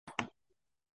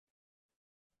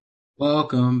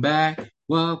Welcome back,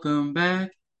 welcome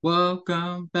back,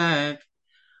 welcome back.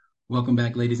 Welcome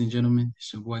back, ladies and gentlemen.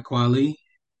 It's your boy Kwali,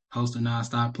 host of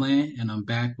Non-Stop Playing, and I'm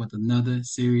back with another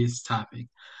serious topic.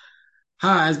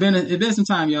 Hi, it's been some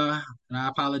time, y'all, and I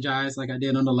apologize like I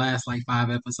did on the last like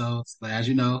 5 episodes. But as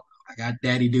you know, I got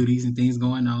daddy duties and things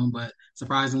going on, but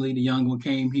surprisingly, the young one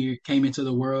came into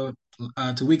the world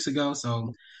 2 weeks ago,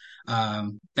 so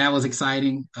that was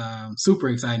exciting, super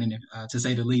exciting to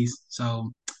say the least.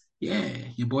 So, yeah,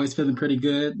 your boy's feeling pretty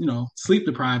good. Sleep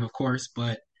deprived, of course,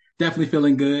 but definitely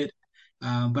feeling good.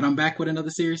 But I'm back with another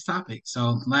serious topic.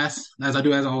 So, as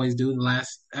I always do, the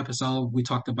last episode we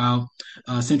talked about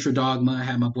Central Dogma. I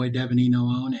had my boy Devanino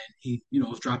on, and he,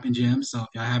 was dropping gems. So if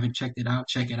y'all haven't checked it out,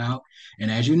 check it out.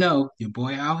 And as you know, your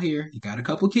boy out here, he got a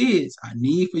couple kids. I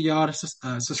need for y'all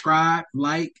to subscribe,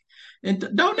 like,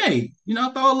 and donate.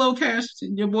 Throw a little cash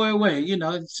your boy away.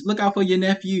 Look out for your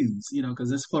nephews.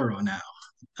 Because it's plural now.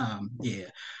 Yeah.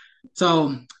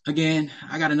 So again,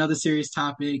 I got another serious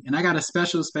topic, and I got a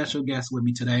special guest with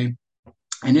me today.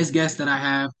 And this guest that I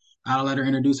have, I'll let her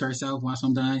introduce herself once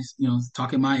I'm done.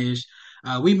 Talking my ish.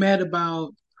 We met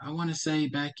about, I want to say,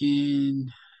 back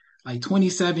in like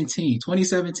 2017.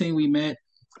 2017, we met.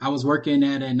 I was working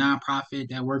at a nonprofit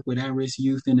that worked with at-risk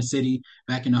youth in the city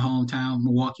back in the hometown,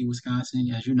 Milwaukee, Wisconsin.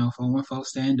 As you know, 414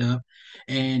 stand up.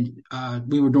 And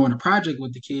we were doing a project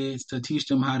with the kids to teach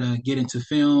them how to get into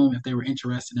film if they were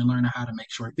interested in learning how to make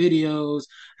short videos,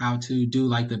 how to do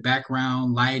like the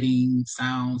background lighting,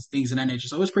 sounds, things of that nature.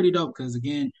 So it's pretty dope because,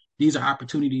 again, these are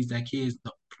opportunities that kids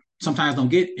sometimes don't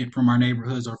get it from our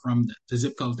neighborhoods or from the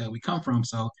zip codes that we come from.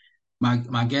 So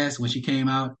my guest, when she came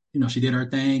out, she did her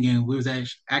thing, and we was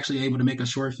actually able to make a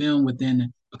short film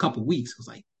within a couple weeks. It was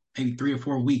like maybe 3 or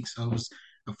 4 weeks. So it was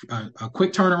a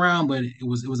quick turnaround, but it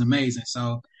was amazing.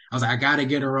 So I was like, I got to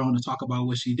get her on to talk about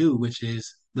what she do, which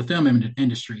is the film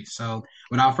industry. So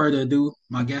without further ado,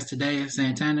 my guest today is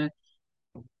Santana.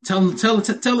 Tell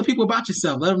the people about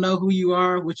yourself. Let them know who you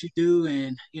are, what you do,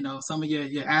 and some of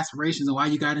your aspirations and why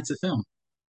you got into film.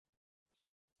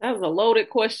 That was a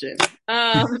loaded question.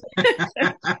 Um,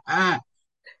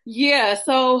 yeah,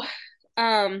 so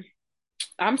um,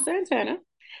 I'm Santana,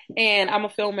 and I'm a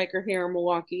filmmaker here in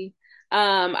Milwaukee.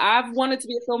 I've wanted to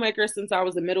be a filmmaker since I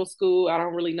was in middle school. I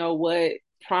don't really know what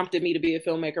prompted me to be a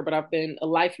filmmaker, but I've been a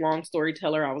lifelong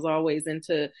storyteller. I was always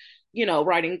into,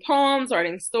 writing poems,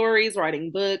 writing stories,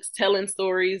 writing books, telling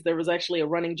stories. There was actually a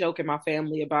running joke in my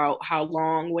family about how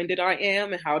long-winded I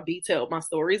am and how detailed my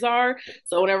stories are.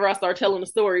 So whenever I start telling a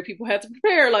story, people have to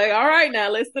prepare, like, all right, now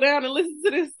let's sit down and listen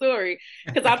to this story.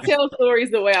 Because I tell stories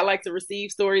the way I like to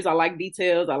receive stories. I like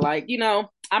details. I like,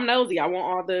 I'm nosy. I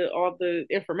want all the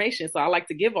information, so I like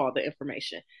to give all the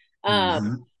information.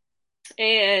 Um,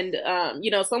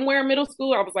 Hmm. somewhere in middle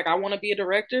school, I was like, I want to be a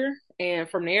director, and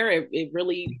from there, it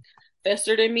really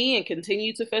festered in me and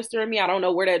continued to fester in me. I don't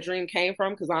know where that dream came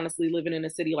from because honestly, living in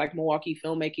a city like Milwaukee,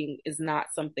 filmmaking is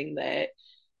not something that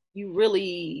you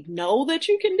really know that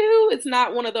you can do. It's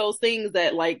not one of those things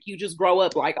that like you just grow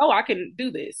up like, oh, I can do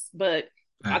this. But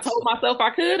I Facts. told myself I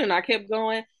could, and I kept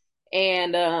going.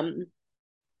 And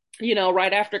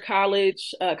right after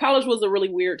college, college was a really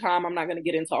weird time. I'm not going to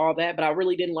get into all that, but I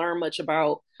really didn't learn much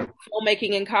about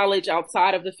filmmaking in college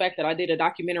outside of the fact that I did a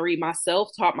documentary myself,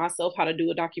 taught myself how to do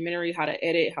a documentary, how to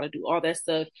edit, how to do all that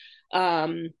stuff.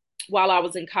 Um, while I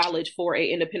was in college for a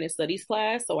independent studies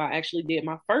class. So I actually did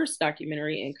my first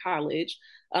documentary in college.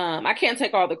 I can't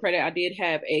take all the credit. I did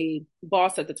have a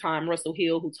boss at the time, Russell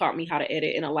Hill, who taught me how to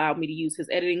edit and allowed me to use his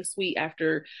editing suite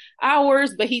after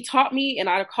hours, but he taught me and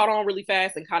I caught on really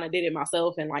fast and kind of did it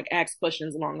myself and like asked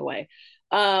questions along the way.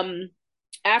 Um,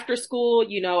 After school,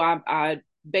 I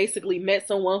basically met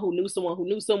someone who knew someone who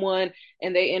knew someone,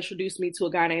 and they introduced me to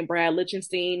a guy named Brad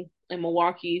Lichtenstein in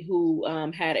Milwaukee who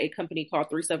had a company called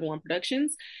 371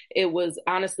 Productions. It was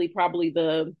honestly probably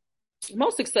the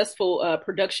most successful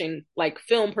production, like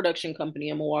film production company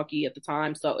in Milwaukee at the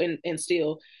time. So, and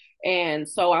still. And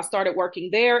so I started working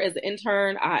there as an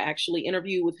intern. I actually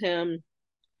interviewed with him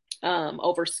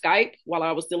over Skype while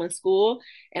I was still in school.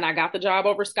 And I got the job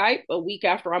over Skype. A week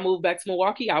after I moved back to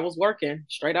Milwaukee, I was working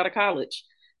straight out of college.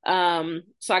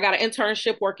 So I got an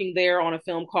internship working there on a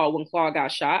film called When Claude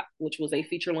Got Shot, which was a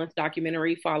feature length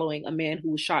documentary following a man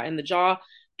who was shot in the jaw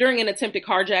during an attempted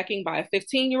carjacking by a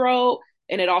 15-year-old.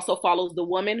 And it also follows the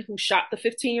woman who shot the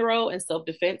 15-year-old in self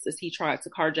defense as he tried to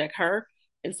carjack her.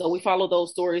 And so we follow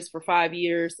those stories for 5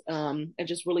 years, and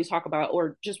just really talk about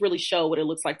or just really show what it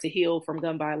looks like to heal from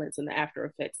gun violence and the after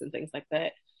effects and things like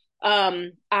that.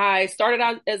 I started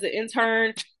out as an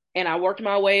intern and I worked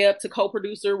my way up to co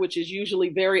producer, which is usually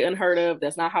very unheard of.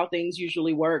 That's not how things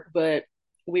usually work. But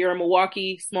We are in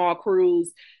Milwaukee, small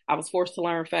crews. I was forced to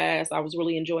learn fast. I was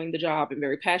really enjoying the job and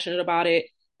very passionate about it.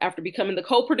 After becoming the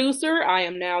co-producer, I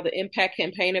am now the impact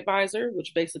campaign advisor,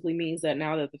 which basically means that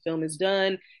now that the film is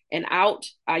done and out,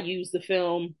 I use the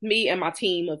film, me and my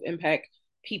team of impact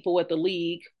people at the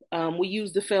league. We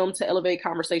use the film to elevate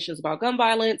conversations about gun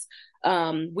violence.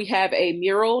 We have a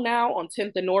mural now on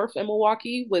 10th and North in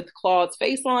Milwaukee with Claude's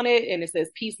face on it, and it says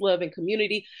peace, love, and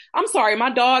community. I'm sorry, my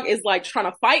dog is like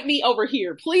trying to fight me over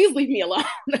here. Please leave me alone.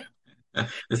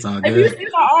 It's all If you good. see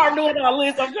my arm doing all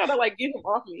this, I'm trying to like get him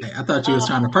off me. Hey, I thought you was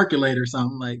trying to Um, percolate or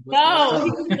something. Like, what's no,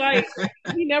 up? he's like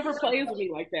he never plays with me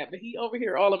like that, but he over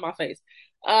here all in my face.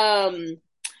 Um,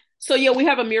 so yeah, we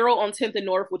have a mural on 10th and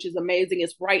North, which is amazing.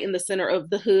 It's right in the center of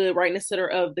the hood, right in the center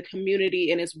of the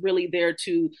community, and it's really there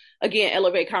to again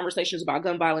elevate conversations about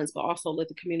gun violence, but also let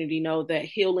the community know that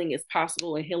healing is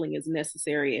possible and healing is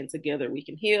necessary, and together we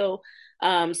can heal.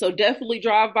 So definitely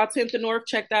drive by 10th and North,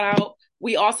 check that out.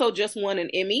 We also just won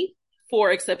an Emmy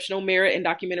for exceptional merit in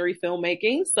documentary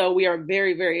filmmaking, so we are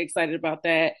very very excited about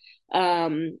that.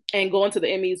 And going to the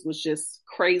Emmys was just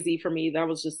crazy for me. That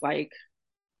was just like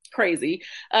crazy.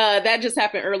 That just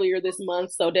happened earlier this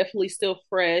month, so definitely still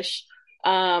fresh.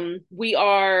 We're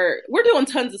doing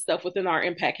tons of stuff within our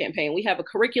impact campaign. We have a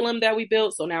curriculum that we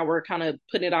built, so now we're kind of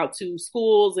putting it out to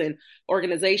schools and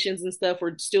organizations and stuff.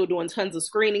 We're still doing tons of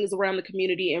screenings around the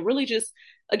community and really just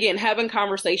again having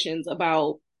conversations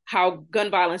about how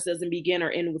gun violence doesn't begin or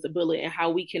end with a bullet and how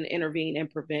we can intervene and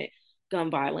prevent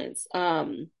gun violence.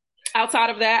 Outside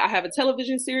of that, I have a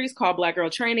television series called Black Girl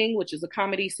Training, which is a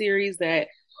comedy series that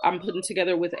I'm putting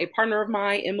together with a partner of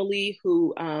mine, Emily,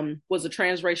 who was a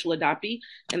transracial adoptee.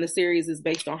 And the series is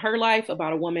based on her life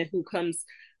about a woman who comes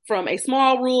from a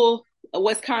small rural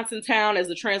Wisconsin town as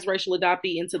a transracial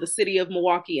adoptee into the city of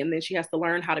Milwaukee. And then she has to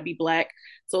learn how to be Black.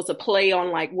 So it's a play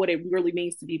on like what it really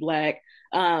means to be Black.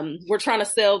 We're trying to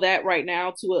sell that right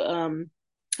now to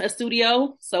a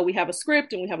studio. So we have a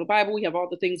script and we have a Bible, we have all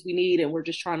the things we need, and we're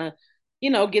just trying to,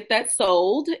 get that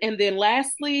sold. And then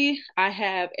lastly, I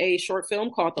have a short film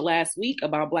called The Last Week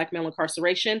about Black male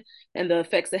incarceration and the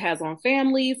effects it has on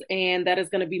families. And that is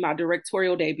going to be my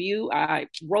directorial debut. I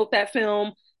wrote that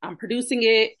film, I'm producing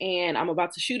it, and I'm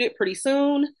about to shoot it pretty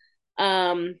soon.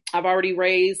 I've already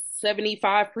raised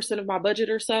 75% of my budget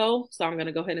or so. So I'm going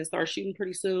to go ahead and start shooting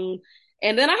pretty soon.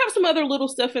 And then I have some other little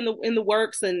stuff in the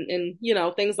works and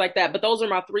things like that. But those are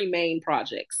my three main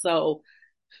projects. So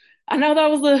I know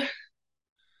that was a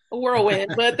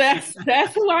whirlwind, but that's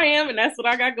who I am and that's what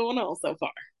I got going on so far.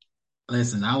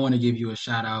 Listen, I want to give you a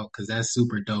shout out because that's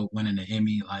super dope winning the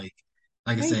Emmy. Like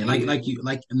I Thank said, you.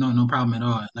 no problem at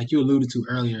all. Like you alluded to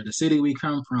earlier, the city we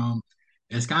come from,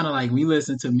 it's kind of like we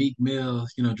listen to Meek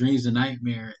Mill's, Dreams and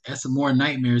Nightmare. That's some more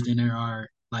nightmares than there are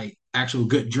like actual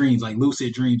good dreams, like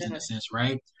lucid dreams in a Yeah. sense,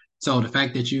 right? So the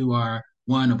fact that you are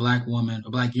one, a black woman, a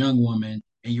black young woman,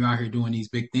 and you're out here doing these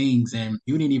big things, and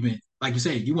you didn't even, like you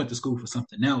said, you went to school for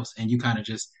something else, and you kind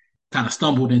of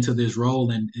stumbled into this role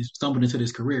and stumbled into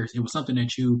this career. It was something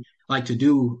that you like to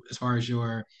do as far as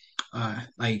your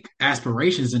like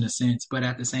aspirations in a sense, but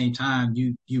at the same time,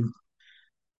 you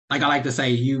like I like to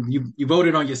say, you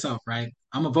voted on yourself, right?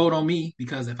 I'm gonna vote on me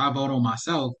because if I vote on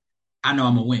myself, I know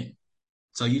I'm gonna win.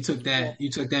 So Yeah. you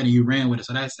took that and you ran with it.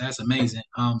 So that's amazing.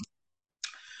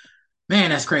 Man,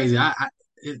 that's crazy.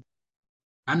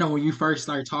 I know when you first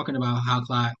started talking about how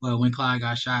when Clyde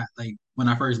got shot, like when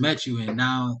I first met you, and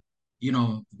now,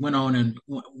 went on and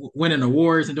winning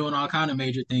awards and doing all kind of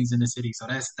major things in the city. So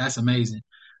that's amazing.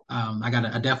 I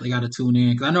definitely got to tune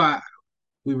in because I know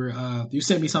you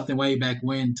sent me something way back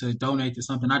when to donate to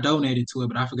something. I donated to it,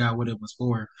 but I forgot what it was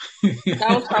for.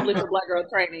 That was probably for Black Girl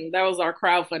Training. That was our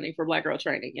crowdfunding for Black Girl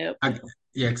Training. Yep. I,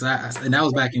 yeah, because and that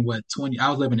was back in what 20. I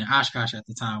was living in Oshkosh at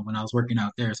the time when I was working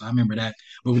out there, so I remember that.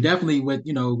 But we definitely, what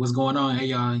what's going on? Hey,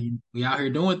 y'all, we out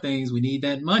here doing things. We need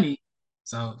that money.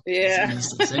 So Yeah.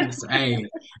 hey,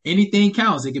 anything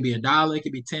counts. It could be $1, it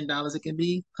could be $10, it could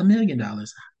be $1 million.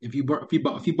 If you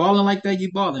balling like that,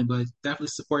 you balling. But definitely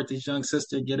support this young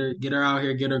sister. Get her out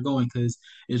here, get her going because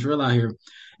it's real out here.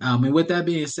 And with that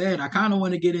being said, I kind of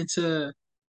want to get into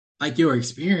like your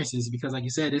experiences because like you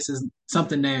said this is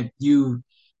something that you're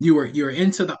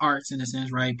into the arts in a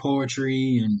sense, right?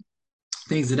 Poetry and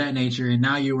things of that nature, and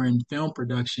now you were in film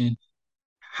production.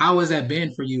 How has that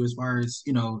been for you as far as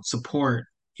support,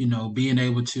 being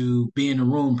able to be in the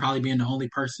room, probably being the only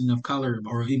person of color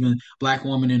or even black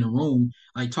woman in the room?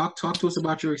 Like talk to us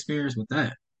about your experience with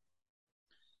that.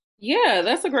 Yeah,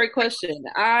 that's a great question.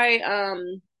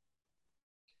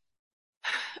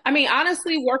 I mean,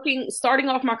 honestly, starting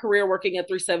off my career working at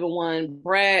 371,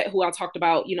 Brad, who I talked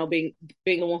about, being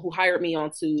the one who hired me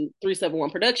onto 371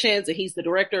 Productions, and he's the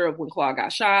director of When Claude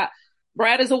Got Shot.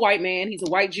 Brad is a white man. He's a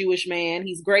white Jewish man.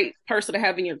 He's a great person to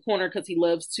have in your corner because he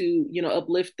loves to,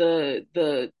 uplift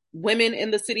the women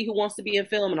in the city who wants to be in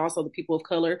film and also the people of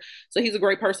color. So he's a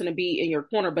great person to be in your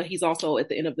corner, but he's also at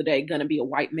the end of the day going to be a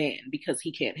white man because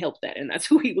he can't help that. And that's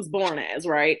who he was born as,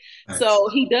 right? Thanks. So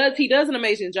he does an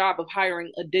amazing job of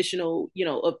hiring additional,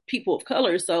 of people of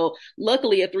color. So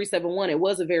luckily at 371, it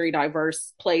was a very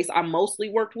diverse place. I mostly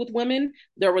worked with women.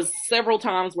 There was several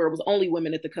times where it was only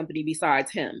women at the company besides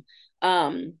him.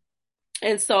 Um,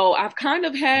 and so I've kind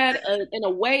of had, in a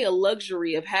way, a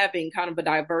luxury of having kind of a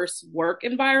diverse work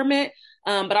environment.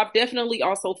 But I've definitely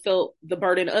also felt the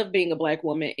burden of being a Black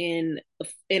woman in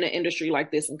an industry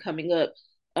like this and coming up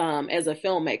as a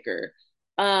filmmaker.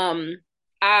 Um,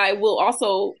 I will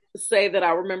also say that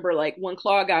I remember like when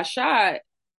Claude Got Shot,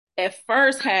 at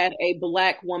first had a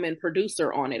Black woman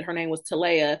producer on it. Her name was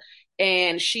Talea,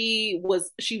 and she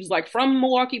was like from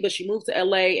Milwaukee, but she moved to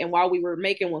LA. And while we were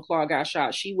making When Claude Got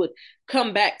Shot, she would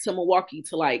come back to Milwaukee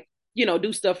to like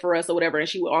do stuff for us or whatever, and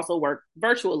she would also work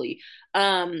virtually.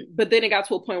 But then it got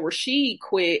to a point where she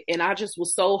quit, and I just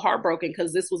was so heartbroken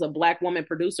because this was a Black woman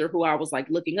producer who I was like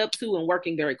looking up to and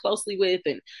working very closely with,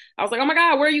 and I was like, oh my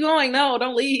God, where are you going? No,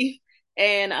 don't leave.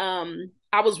 And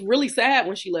I was really sad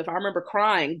when she left. I remember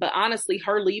crying, but honestly,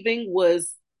 her leaving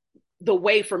was the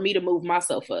way for me to move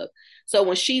myself up. So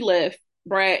when she left,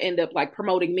 Brad ended up like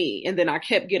promoting me, and then I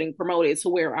kept getting promoted to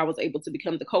where I was able to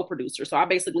become the co-producer. So I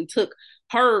basically took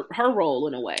her role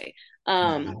in a way.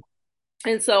 Mhm.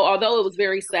 And so although it was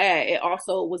very sad, it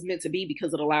also was meant to be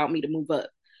because it allowed me to move up.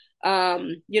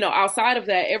 Outside of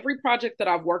that, every project that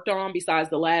I've worked on besides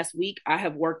the last week, I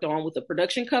have worked on with a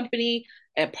production company,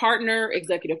 a partner,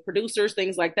 executive producers,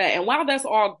 things like that. And while that's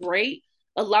all great,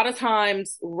 a lot of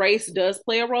times race does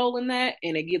play a role in that,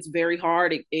 and it gets very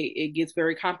hard. It gets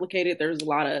very complicated. There's a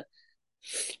lot of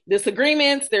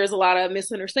disagreements, there's a lot of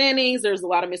misunderstandings, there's a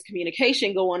lot of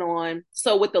miscommunication going on.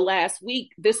 So with the last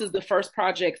week, this is the first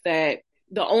project that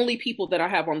the only people that I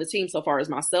have on the team so far is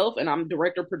myself, and I'm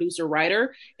director, producer,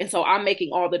 writer. And so I'm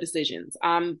making all the decisions.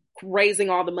 I'm raising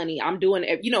all the money. I'm doing,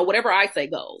 whatever I say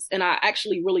goes. And I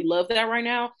actually really love that right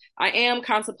now. I am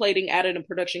contemplating adding a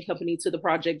production company to the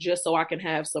project just so I can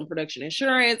have some production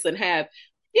insurance and have,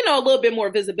 a little bit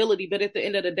more visibility. But at the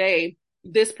end of the day,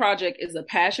 this project is a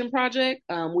passion project.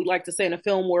 We like to say in a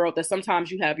film world that sometimes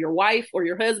you have your wife or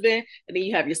your husband, and then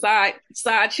you have your side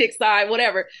chick, side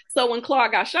whatever. So when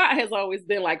Claude Got Shot has always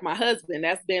been like my husband.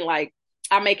 That's been like,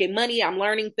 I'm making money, I'm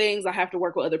learning things, I have to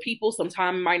work with other people.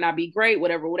 Sometimes it might not be great,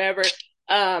 whatever.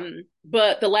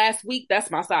 But the last week,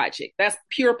 that's my side chick. That's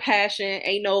pure passion.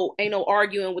 Ain't no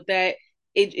arguing with that.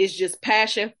 It's just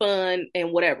passion, fun,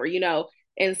 and whatever.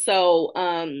 And so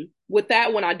with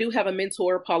that one, I do have a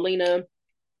mentor, Paulina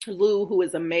Lou, who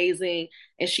is amazing,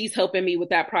 and she's helping me with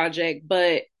that project.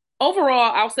 But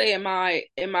overall, I'll say in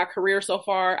my career so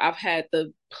far, I've had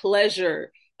the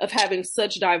pleasure of having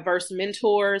such diverse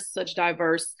mentors, such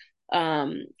diverse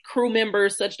crew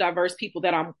members, such diverse people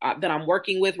that I'm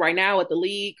working with right now at the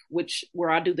league, where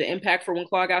I do the impact for When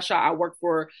Claude Got Shot. I work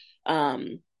for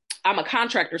I'm a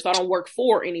contractor, so I don't work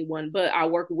for anyone, but I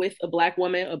work with a Black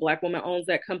woman. A Black woman owns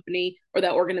that company or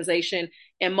that organization.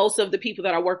 And most of the people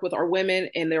that I work with are women,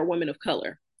 and they're women of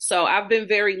color. So I've been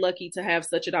very lucky to have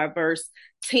such a diverse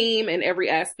team in every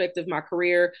aspect of my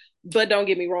career. But don't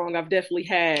get me wrong, I've definitely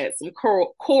had some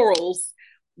quarrels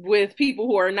with people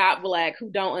who are not Black, who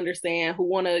don't understand, who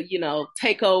want to,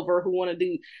 take over, who want to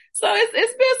do. So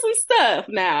it's been some stuff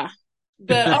now.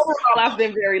 But overall, I've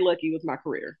been very lucky with my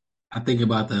career. I think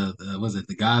about the was it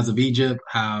the gods of Egypt?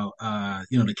 How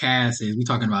the cast is we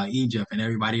talking about Egypt and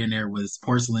everybody in there was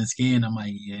porcelain skin. I'm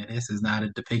like, yeah, this is not a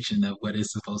depiction of what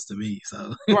it's supposed to be.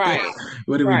 So Right.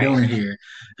 what are we Right. doing here?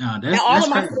 And That's all that's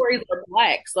of my crazy. stories are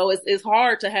Black. So it's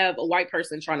hard to have a white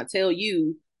person trying to tell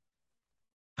you,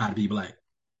 How to be black.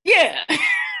 yeah.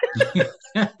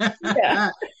 Yeah.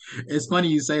 It's funny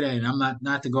you say that, and I'm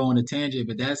not to go on a tangent,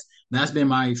 but that's been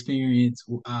my experience.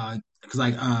 Because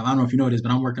I don't know if you know this,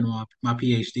 but I'm working on my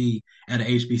PhD at a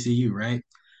HBCU, right?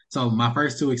 So my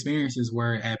first two experiences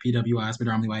were at PWIs,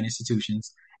 predominantly white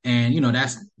institutions, and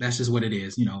that's just what it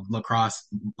is. Lacrosse,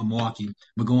 Milwaukee,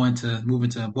 but moving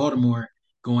to Baltimore,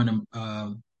 going to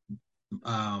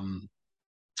um,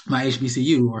 my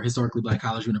HBCU or historically Black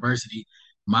College University,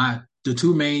 the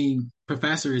two main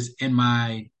professors in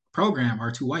my program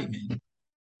are two white men.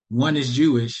 One is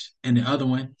Jewish, and the other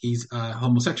one he's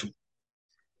homosexual.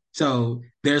 So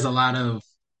there's a lot of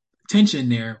tension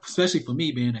there, especially for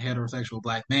me being a heterosexual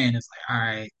black man. It's like, all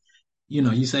right,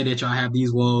 you say that y'all have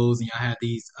these woes and y'all have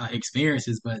these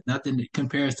experiences, but nothing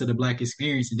compares to the black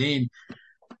experience. And then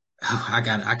I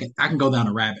can go down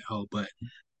a rabbit hole, but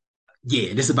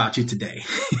yeah, this is about you today.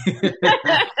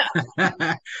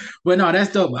 But no,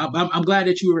 that's dope. I'm glad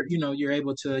that you were, you're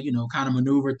able to, kind of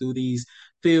maneuver through these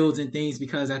fields and things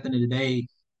because at the end of the day,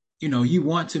 you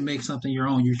want to make something your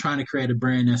own. You're trying to create a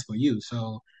brand that's for you.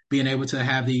 So being able to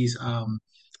have these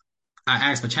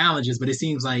I asked for challenges, but it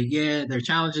seems like yeah, they're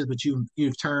challenges, but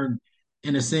you've turned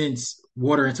in a sense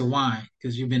water into wine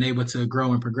because you've been able to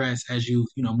grow and progress as you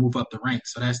move up the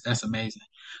ranks. So that's amazing.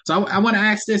 So I want to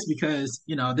ask this because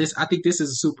this I think this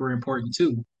is super important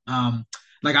too.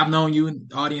 Like I've known you, and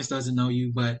the audience doesn't know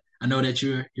you, but I know that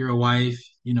you're a wife.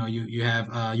 You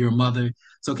have you're a mother.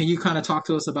 So can you kind of talk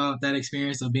to us about that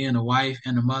experience of being a wife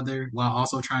and a mother while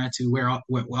also trying to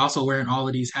while also wearing all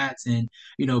of these hats and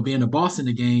being a boss in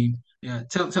the game? Yeah,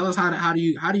 tell us how do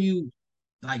you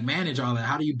like manage all that?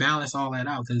 How do you balance all that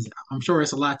out? Because I'm sure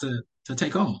it's a lot to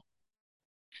take on.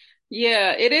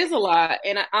 Yeah, it is a lot.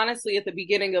 And honestly, at the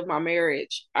beginning of my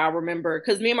marriage, I remember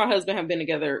because me and my husband have been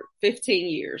together 15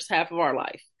 years, half of our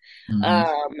life. Hmm.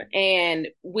 And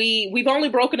we've only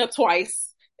broken up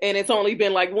twice, and it's only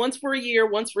been like once for a year,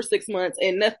 once for 6 months,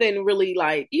 and nothing really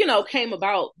like, came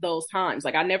about those times.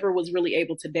 Like I never was really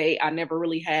able to date. I never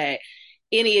really had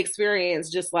any experience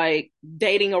just like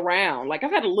dating around. Like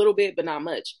I've had a little bit, but not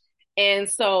much. And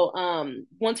so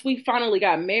once we finally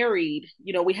got married,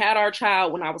 we had our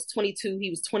child when I was 22, he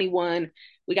was 21.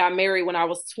 We got married when I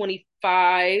was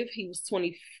 25, he was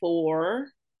 24.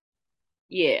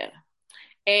 Yeah.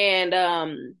 And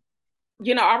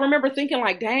I remember thinking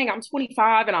like, dang, I'm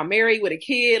 25 and I'm married with a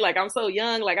kid. Like I'm so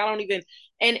young. Like I don't even,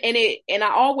 and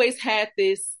I always had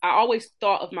this, I always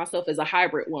thought of myself as a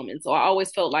hybrid woman. So I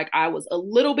always felt like I was a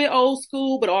little bit old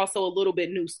school, but also a little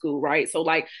bit new school. Right. So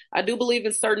like, I do believe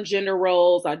in certain gender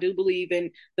roles. I do believe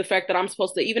in the fact that I'm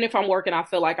supposed to, even if I'm working, I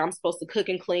feel like I'm supposed to cook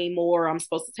and clean more. I'm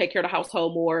supposed to take care of the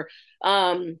household more.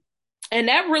 And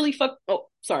that really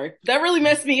that really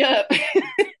messed me up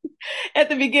at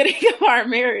the beginning of our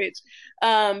marriage,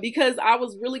 because I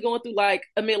was really going through like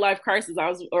a midlife crisis.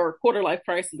 Or a quarter life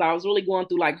crisis. I was really going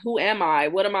through like, who am I?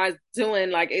 What am I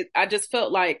doing? Like, I just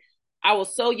felt like I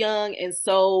was so young and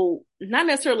so not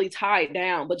necessarily tied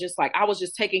down, but just like I was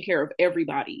just taking care of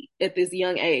everybody at this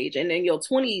young age. And in your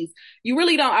 20s, you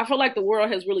really don't. I feel like the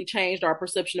world has really changed our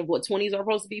perception of what 20s are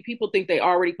supposed to be. People think they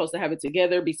already supposed to have it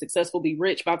together, be successful, be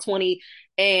rich by 20,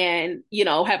 and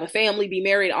have a family, be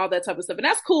married, all that type of stuff. And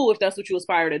that's cool if that's what you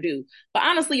aspire to do. But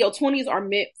honestly, your 20s are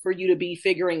meant for you to be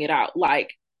figuring it out.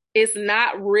 Like it's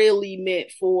not really meant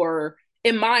for,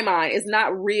 in my mind, it's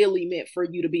not really meant for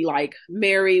you to be like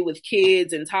married with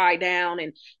kids and tied down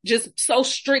and just so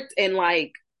strict and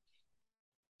like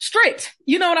strict.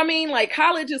 You know what I mean? Like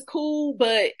college is cool,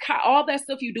 but all that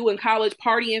stuff you do in college,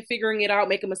 partying, figuring it out,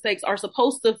 making mistakes, are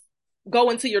supposed to go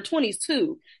into your 20s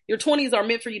too. Your 20s are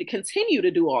meant for you to continue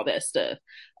to do all that stuff.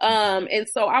 And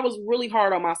so I was really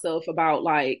hard on myself about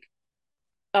like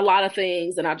a lot of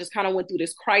things, and I just kind of went through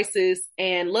this crisis.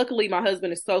 And luckily my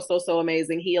husband is so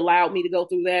amazing. He allowed me to go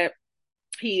through that.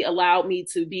 He allowed me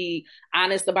to be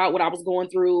honest about what I was going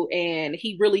through, and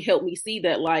he really helped me see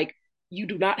that like you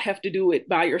do not have to do it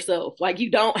by yourself. Like you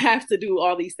don't have to do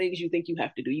all these things you think you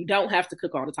have to do. You don't have to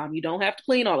cook all the time. You don't have to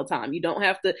clean all the time. You don't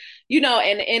have to,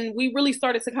 and we really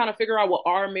started to kind of figure out what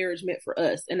our marriage meant for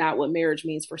us and not what marriage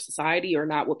means for society or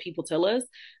not what people tell us.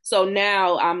 So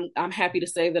now I'm happy to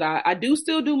say that I do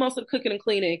still do most of the cooking and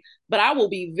cleaning, but I will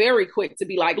be very quick to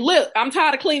be like, look, I'm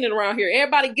tired of cleaning around here.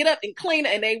 Everybody get up and clean,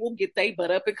 and they will get their butt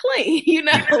up and clean,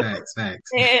 Facts.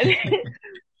 And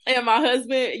and my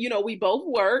husband, we both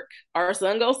work. Our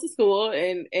son goes to school,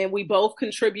 and we both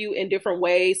contribute in different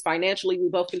ways. Financially, we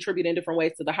both contribute in different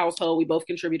ways to the household. We both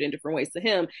contribute in different ways to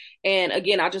him. And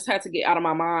again, I just had to get out of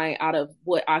my mind, out of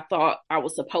what I thought I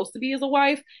was supposed to be as a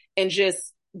wife, and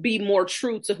just be more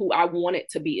true to who I wanted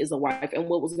to be as a wife and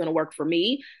what was going to work for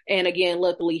me. And again,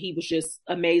 luckily, he was just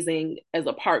amazing as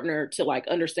a partner to like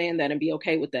understand that and be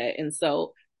okay with that. And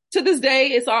so to this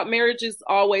day, marriage is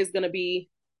always going to be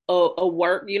a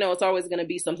work. It's always going to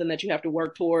be something that you have to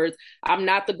work towards. I'm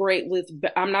not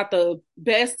the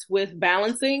best with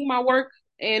balancing my work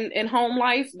and home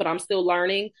life, but I'm still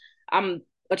learning. I'm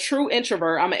a true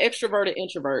introvert. I'm an extroverted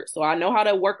introvert. So I know how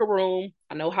to work a room.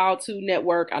 I know how to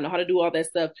network. I know how to do all that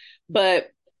stuff. But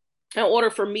in order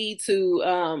for me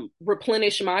to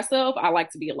replenish myself, I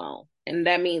like to be alone. And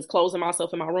that means closing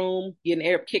myself in my room,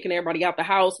 kicking everybody out the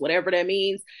house, whatever that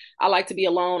means. I like to be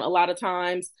alone a lot of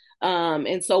times.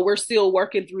 And so we're still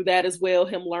working through that as well.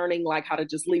 Him learning like how to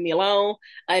just leave me alone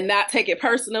and not take it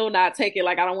personal, not take it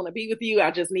like I don't want to be with you.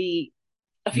 I just need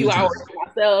a Me few hours time. to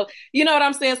myself. You know what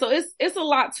I'm saying? So it's a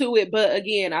lot to it, but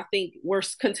again, I think we're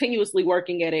continuously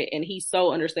working at it, and he's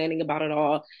so understanding about it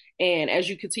all. And as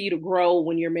you continue to grow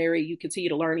when you're married, you continue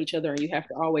to learn each other, and you have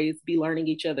to always be learning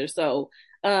each other. So,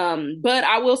 but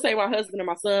I will say my husband and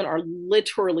my son are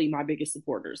literally my biggest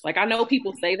supporters. Like I know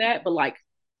people say that, but like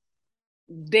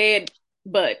dead,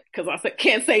 but because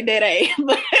can't say dead A,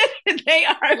 but they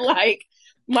are like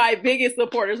my biggest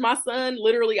supporters. My son,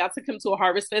 literally, I took him to a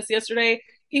Harvest Fest yesterday.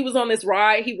 He was on this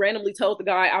ride. He randomly told the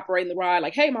guy operating the ride,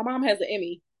 like, "Hey, my mom has an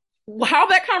Emmy." How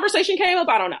that conversation came up,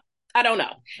 I don't know. I don't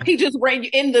know. He just ran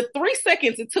in the 3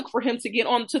 seconds it took for him to get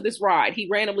onto this ride. He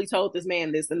randomly told this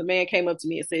man this, and the man came up to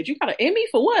me and said, "You got an Emmy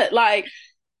for what?" Like,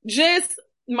 just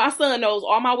my son knows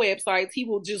all my websites. He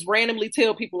will just randomly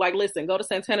tell people, like, listen, go to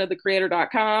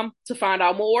santanathecreator.com to find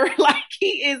out more. Like,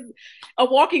 he is a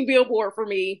walking billboard for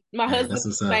me. My Hey, husband that's is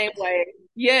what's the up. same way.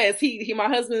 Yes, my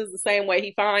husband is the same way.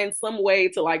 He finds some way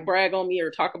to like brag on me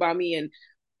or talk about me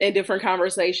in different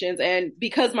conversations. And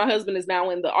because my husband is now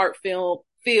in the art film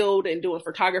field and doing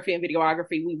photography and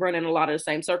videography, we run in a lot of the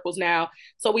same circles now.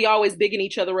 So we always bigging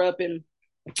each other up and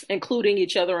including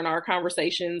each other in our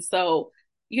conversations. So,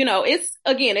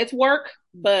 it's work,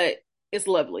 but it's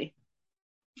lovely.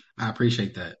 I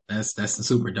appreciate that. That's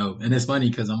super dope, and it's funny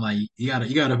because I'm like, you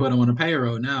gotta put him on a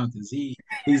payroll now because he's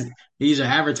your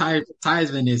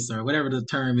advertisementist or whatever the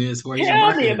term is for. He's your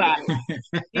Tell me marketer. about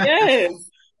it. Yes.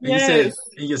 And you said, Yes.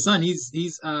 and your son, he's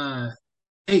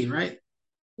 8, right?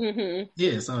 Mm-hmm.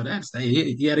 Yeah, so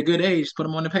he had a good age. Put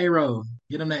him on the payroll.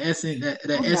 Get him that Oh,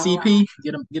 no. SEP.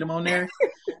 Get him on there.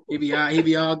 He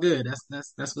be all good.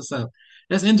 That's what's up.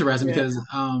 That's interesting Yeah. because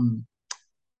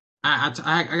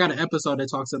I got an episode that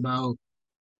talks about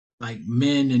like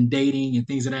men and dating and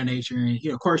things of that nature. And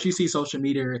of course, you see social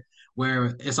media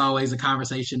where it's always a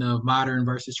conversation of modern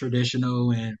versus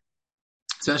traditional, and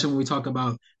especially when we talk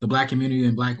about the black community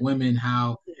and black women,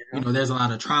 how Yeah. there's a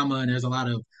lot of trauma and there's a lot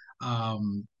of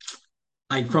um,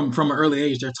 like from an early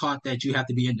age they're taught that you have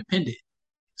to be independent.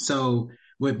 So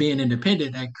with being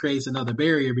independent, that creates another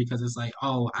barrier because it's like,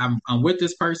 oh, I'm with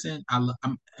this person, I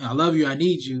love you, I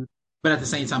need you, but at the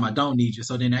same time, I don't need you.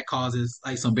 So then that causes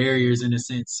like some barriers in a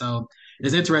sense. So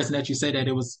it's interesting that you say that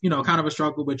it was kind of a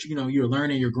struggle, but you're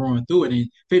learning, you're growing through it. And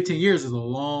 15 years is a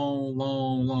long,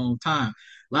 long, long time.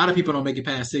 A lot of people don't make it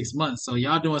past 6 months, so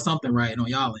y'all doing something right on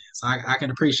y'all end. So I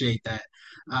can appreciate that.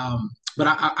 But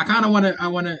I kind of want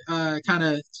to kind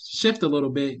of shift a little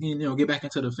bit, get back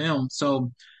into the film.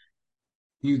 So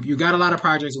you got a lot of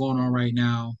projects going on right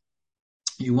now.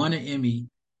 You won an Emmy.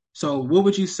 So what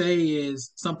would you say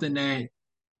is something that,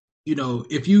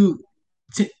 if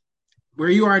where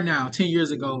you are now, 10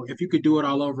 years ago, if you could do it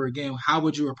all over again, how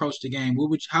would you approach the game?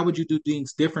 How would you do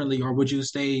things differently, or would you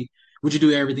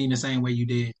do everything the same way you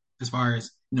did as far as,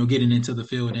 getting into the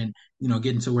field and,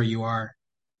 getting to where you are,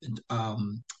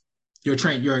 um, your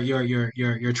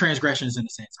transgressions in a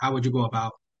sense? How would you go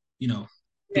about, you know,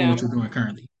 doing Yeah. what you're doing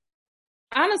currently?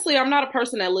 Honestly, I'm not a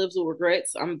person that lives with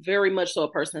regrets. I'm very much so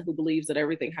a person who believes that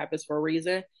everything happens for a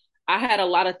reason. I had a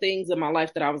lot of things in my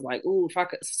life that I was like, ooh, if I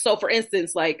could. So, for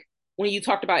instance, like when you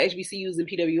talked about HBCUs and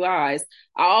PWIs,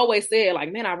 I always said,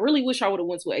 like, man, I really wish I would have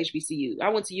went to a HBCU. I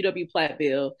went to UW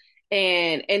Platteville.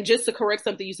 And just to correct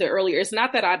something you said earlier, it's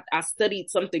not that I studied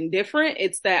something different.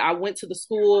 It's that I went to the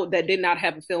school that did not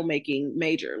have a filmmaking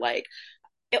major. Like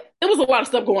it was a lot of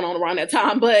stuff going on around that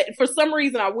time, but for some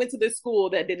reason I went to this school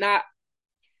that did not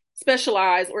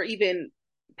specialize or even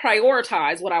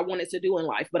prioritize what I wanted to do in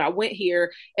life. But I went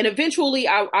here and eventually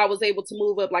I was able to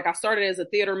move up. Like I started as a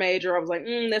theater major. I was like,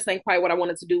 this ain't quite what I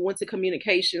wanted to do. Went to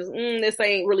communications. This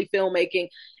ain't really filmmaking.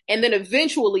 And then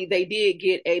eventually they did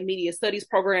get a media studies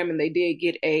program and they did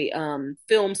get a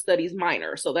film studies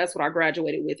minor. So that's what I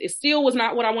graduated with. It still was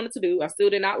not what I wanted to do. I still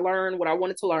did not learn what I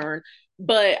wanted to learn,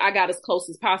 but I got as close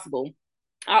as possible.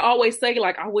 I always say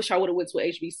like I wish I would have went to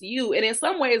a HBCU, and in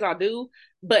some ways I do,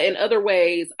 but in other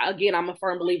ways, again, I'm a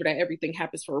firm believer that everything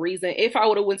happens for a reason. If I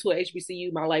would have went to a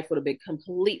HBCU, my life would have been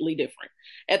completely different.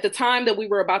 At the time that we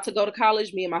were about to go to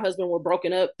college, me and my husband were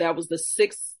broken up. That was the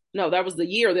sixth. No, that was the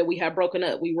year that we had broken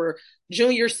up. We were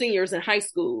juniors, seniors in high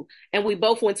school, and we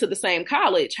both went to the same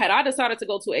college. Had I decided to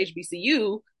go to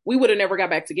HBCU, we would have never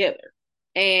got back together,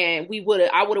 and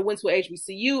I would have went to a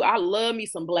HBCU. I love me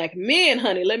some black men,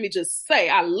 honey. Let me just say,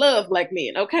 I love black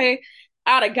men. Okay,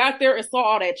 I'd have got there and saw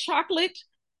all that chocolate.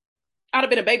 I'd have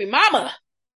been a baby mama.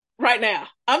 right now.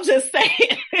 I'm just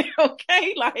saying,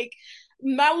 okay? Like,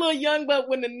 my little young buck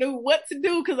wouldn't have knew what to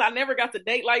do because I never got to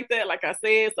date like that, like I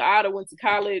said. So I'd have went to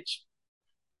college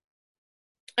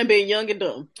and been young and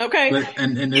dumb. Okay? But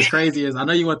and it's crazy is I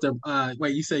know you went to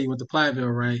wait, you say you went to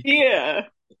Platteville, right? Yeah.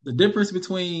 The difference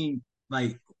between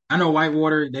like I know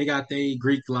Whitewater, they got their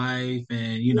Greek life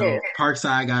and Yeah.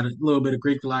 Parkside got a little bit of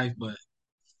Greek life, but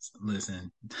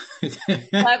listen.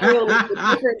 Platteville is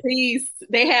a different beast.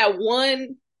 They had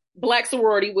one black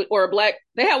sorority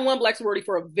they had one black sorority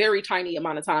for a very tiny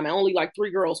amount of time and only like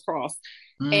three girls crossed.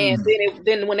 And Mm,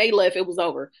 then when they left, it was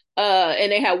over.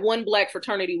 And they had one black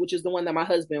fraternity, which is the one that my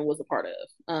husband was a part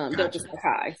of, Delta gotcha. Psi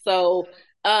Chi. So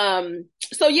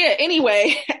yeah,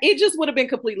 anyway, it just would have been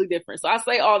completely different. So I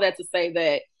say all that to say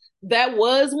that that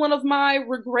was one of my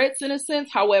regrets in a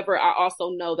sense. However, I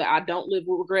also know that I don't live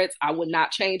with regrets. I would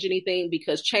not change anything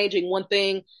because changing one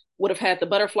thing would have had the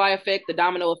butterfly effect, the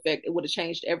domino effect. It would have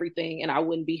changed everything, and I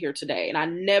wouldn't be here today. And I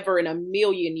never in a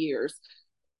million years,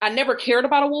 I never cared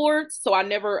about awards, so I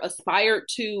never aspired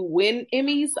to win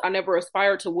Emmys. I never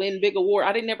aspired to win big award.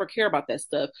 I didn't never care about that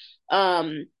stuff.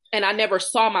 And I never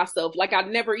saw myself like I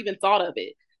never even thought of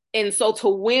it. And so to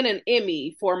win an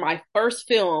Emmy for my first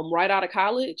film right out of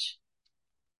college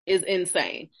is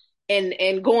insane.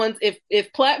 And going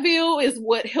if Platteville is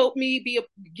what helped me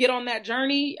get on that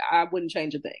journey, I wouldn't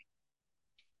change a thing.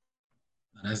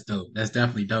 That's dope. That's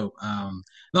definitely dope.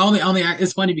 The only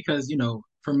it's funny because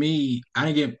for me, I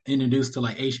didn't get introduced to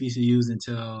like HBCUs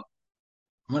until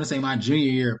I want to say my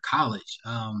junior year of college.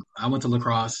 I went to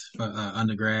lacrosse for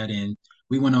undergrad, and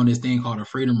we went on this thing called a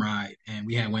Freedom Ride, and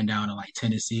we had went down to like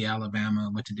Tennessee, Alabama,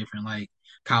 went to different like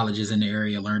colleges in the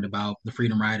area, learned about the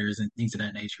Freedom Riders and things of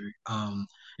that nature,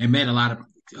 and met a lot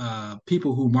of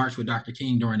people who marched with Dr.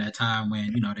 King during that time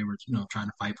when they were trying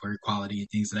to fight for equality and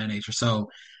things of that nature. So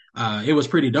it was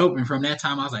pretty dope, and from that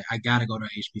time I was like, I gotta go to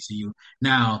HBCU.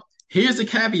 Now here's the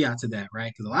caveat to that,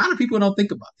 right? Because a lot of people don't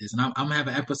think about this, and I'm gonna have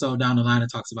an episode down the line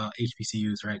that talks about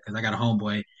HBCUs, right? Because I got a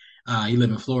homeboy, he live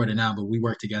in Florida now, but we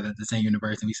work together at the same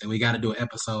university. We said we got to do an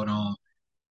episode on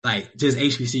like just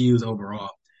HBCUs overall.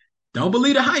 Don't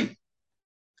believe the hype.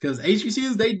 Because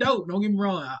HBCUs, they dope. Don't get me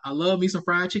wrong. I love me some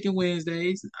fried chicken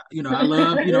Wednesdays. I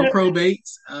love,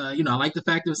 probates. I like the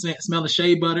fact of smelling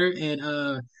shea butter and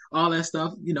all that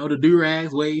stuff. The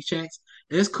do-rags, wave checks.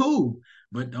 It's cool.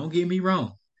 But don't get me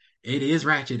wrong. It is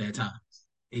ratchet at times.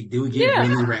 It do get Yeah.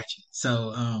 really ratchet.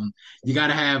 So you got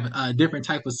to have a different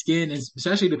type of skin, and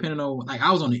especially depending on, like,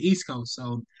 I was on the East Coast.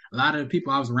 So a lot of the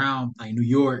people I was around, like New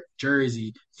York,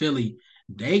 Jersey, Philly,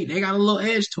 they got a little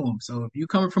edge to them. So if you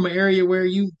coming from an area where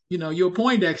you're a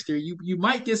Poindexter, you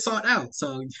might get sought out.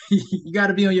 So you got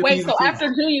to be on your Wait, P's so and Q's.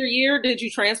 after junior year, did you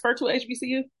transfer to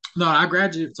HBCU? No, I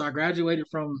graduated. So I graduated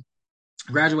from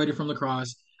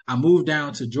lacrosse. I moved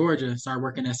down to Georgia, started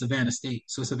working at Savannah State.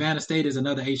 So Savannah State is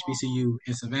another HBCU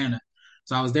in Savannah.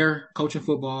 So I was there coaching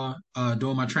football,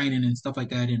 doing my training and stuff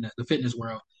like that in the fitness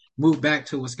world. Moved back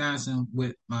to Wisconsin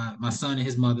with my son and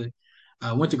his mother.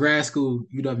 Went to grad school,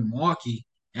 UW Milwaukee.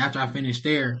 After I finished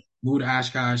there, moved to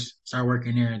Oshkosh, started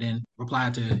working there, and then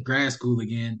applied to grad school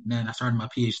again. And then I started my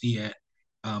PhD at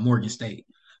Morgan State.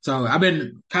 So I've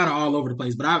been kind of all over the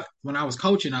place. But when I was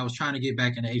coaching, I was trying to get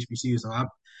back into HBCU. So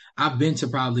I've been to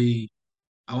probably,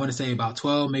 I want to say about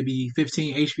 12, maybe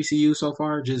 15 HBCU so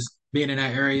far, just being in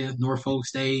that area, Norfolk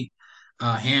State,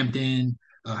 Hampton,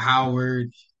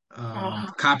 Howard, Oh,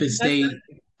 Coppin that's State,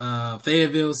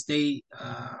 Fayetteville State,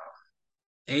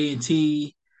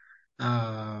 A&T,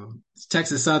 uh,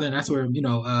 Texas Southern. That's where,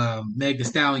 Meg the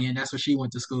Stallion, that's where she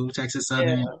went to school, Texas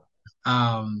Southern. yeah.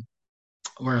 Um,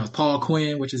 where else? Paul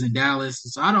Quinn, which is in Dallas.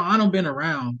 So I don't been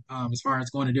around as far as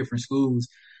going to different schools.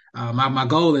 My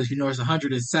goal is, it's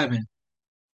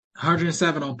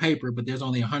 107 on paper, but there's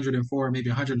only 104, maybe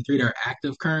 103 that are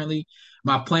active currently.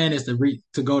 My plan is to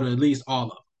go to at least all of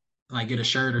them, like get a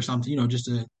shirt or something, just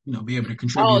to be able to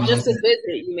contribute Oh, a just little to bit.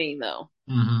 visit, you mean though?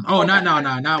 Oh, Okay. not no,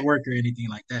 no, not work or anything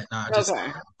like that. No, just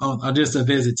Okay. just a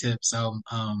visit tip. So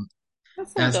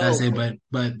That's so that's dope. it.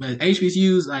 But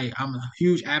HBCUs, like, I'm a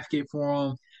huge advocate for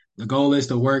them. The goal is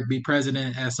to work, be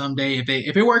president at someday. If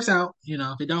it works out,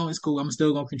 if it don't, it's cool. I'm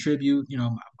still gonna contribute.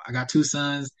 I got two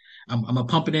sons. I'm gonna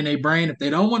pump it in their brain. If they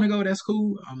don't want to go, that's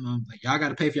cool. I'm like, y'all got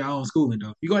to pay for your own schooling though.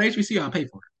 If you go to HBCU, I'll pay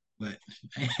for it, but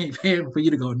I ain't paying for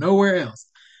you to go nowhere else.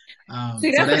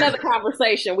 See, So that's that another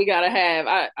conversation we gotta have.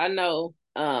 I know,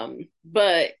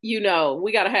 but we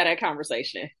gotta have that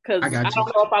conversation I because I got you.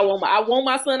 don't know if I want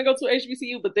my son to go to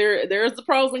HBCU, but there's the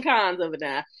pros and cons of it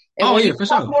now. And Oh when you yeah, for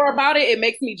talk sure. more about it, it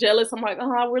makes me jealous. I'm like, oh,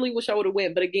 I really wish I would have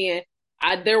went. But again,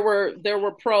 there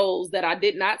were pros that I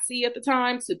did not see at the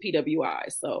time to PWI.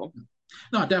 So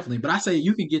No, definitely. But I say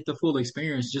you can get the full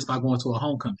experience just by going to a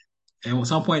homecoming. And at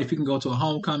some point, if you can go to a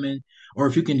homecoming or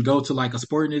if you can go to like a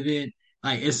sporting event,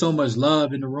 like it's so much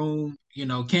love in the room.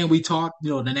 Can we talk?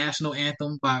 The national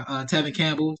anthem by Tevin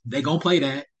Campbell. They gonna play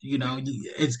that.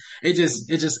 It's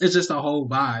just a whole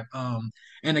vibe.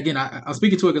 And again, I'm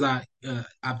speaking to it because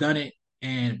I've done it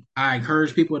and I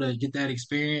encourage people to get that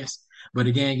experience. But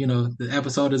again, the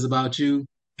episode is about you.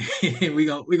 we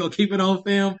gonna keep it on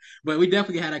film, but we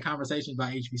definitely had that conversation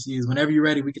about HBCUs. Whenever you're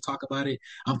ready, we can talk about it.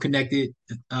 I'm connected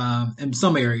in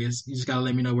some areas. You just gotta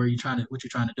let me know what you're trying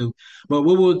to do. But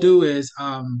what we'll do is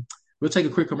we'll take a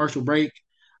quick commercial break.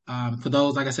 For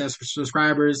those, like I said,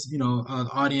 subscribers, the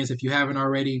audience, if you haven't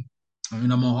already,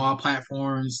 I'm on all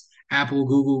platforms: Apple,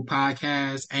 Google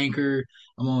Podcasts, Anchor.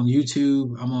 I'm on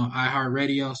YouTube. I'm on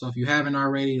iHeartRadio. So if you haven't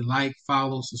already, like,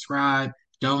 follow, subscribe,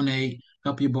 donate,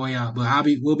 help your boy out. But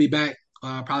we'll be back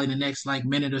probably in the next like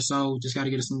minute or so. Just got to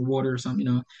get us some water or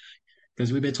something,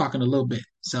 because we've been talking a little bit.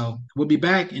 So we'll be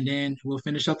back and then we'll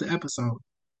finish up the episode.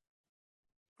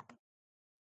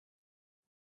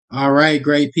 All right,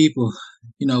 great people.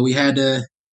 We had to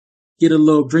get a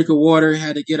little drink of water,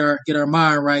 had to get our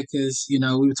mind right because we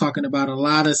were talking about a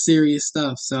lot of serious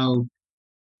stuff. So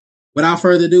without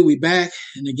further ado, we back.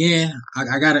 And again,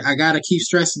 I gotta keep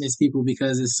stressing this, people,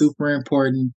 because it's super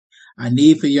important. I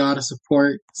need for y'all to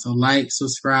support. So like,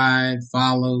 subscribe,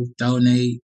 follow,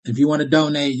 donate. If you want to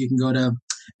donate, you can go to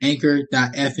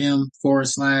anchor.fm/.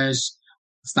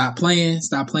 Stop playing.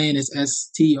 Stop playing is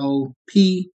STOPPLAYN.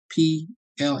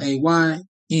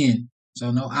 So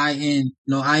no IN,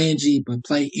 no ING, but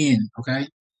play in. Okay.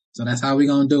 So that's how we're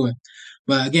going to do it.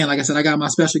 But again, like I said, I got my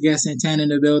special guest Santana in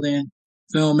the building,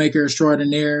 filmmaker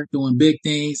extraordinaire, doing big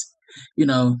things.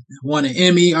 Won an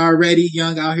Emmy already,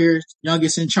 young out here,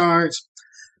 youngest in charge.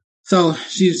 So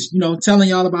she's, telling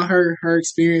y'all about her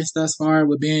experience thus far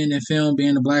with being in film,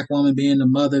 being a black woman, being a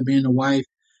mother, being a wife.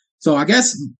 So I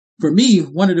guess for me,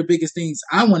 one of the biggest things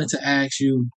I wanted to ask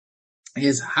you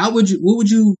is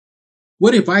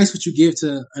what advice would you give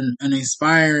to an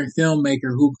inspiring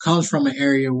filmmaker who comes from an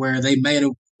area where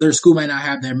their school might not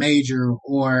have their major,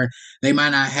 or they might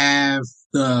not have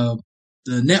the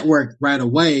network right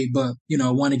away, but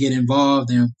want to get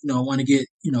involved and want to get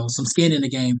some skin in the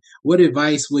game? What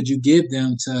advice would you give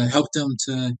them to help them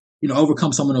to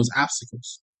overcome some of those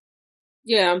obstacles?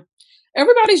 Yeah.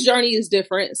 Everybody's journey is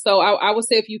different. So I would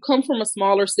say if you come from a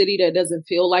smaller city that doesn't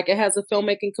feel like it has a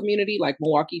filmmaking community, like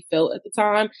Milwaukee felt at the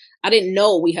time, I didn't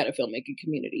know we had a filmmaking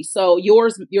community. So your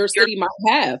city might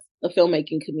have a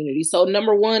filmmaking community. So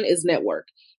number one is network.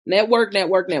 Network,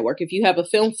 network, network. If you have a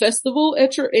film festival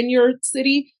in your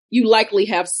city, you likely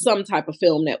have some type of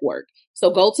film network.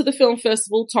 So go to the film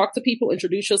festival, talk to people,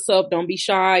 introduce yourself, don't be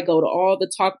shy, go to all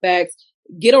the talkbacks,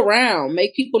 get around,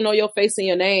 make people know your face and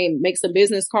your name, make some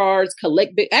business cards,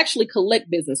 actually collect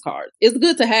business cards. It's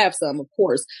good to have some, of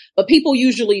course, but people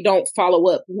usually don't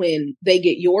follow up when they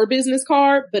get your business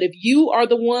card. But if you are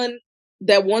the one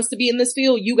that wants to be in this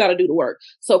field, you got to do the work.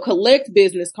 So collect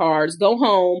business cards, go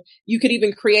home. You could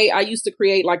even I used to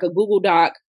create like a Google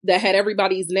Doc that had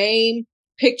everybody's name,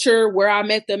 picture, where I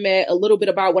met them at, a little bit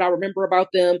about what I remember about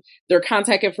them, their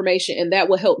contact information. And that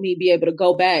will help me be able to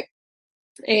go back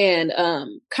and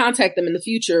contact them in the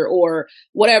future or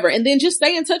whatever. And then just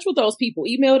stay in touch with those people.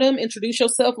 Email them, introduce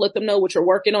yourself, let them know what you're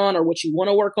working on or what you want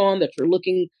to work on, that you're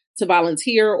looking to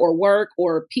volunteer or work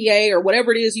or PA or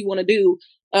whatever it is you want to do.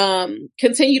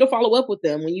 Continue to follow up with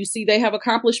them. When you see they have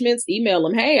accomplishments, email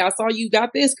them. Hey, I saw you got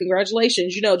this.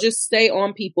 Congratulations. Just stay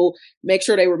on people. Make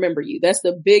sure they remember you. That's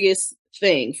the biggest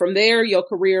thing. From there, your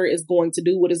career is going to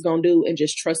do what it's going to do, and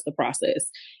just trust the process.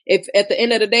 If at the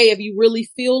end of the day, if you really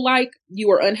feel like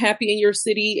you are unhappy in your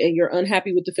city and you're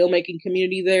unhappy with the filmmaking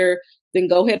community there, then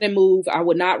go ahead and move. I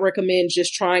would not recommend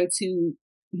just trying to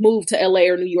move to LA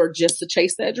or New York just to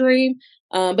chase that dream.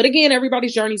 But again,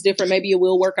 everybody's journey is different. Maybe it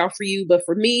will work out for you. But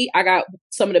for me, I got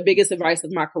some of the biggest advice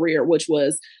of my career, which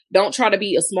was don't try to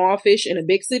be a small fish in a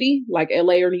big city like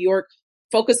LA or New York.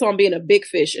 Focus on being a big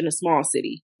fish in a small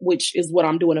city, which is what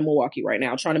I'm doing in Milwaukee right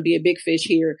now, trying to be a big fish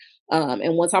here.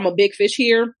 And once I'm a big fish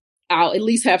here, I'll at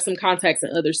least have some contacts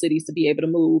in other cities to be able to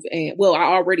move. And well, I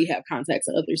already have contacts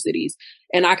in other cities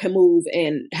and I can move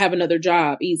and have another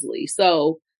job easily.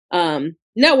 So,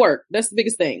 network, that's the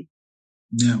biggest thing.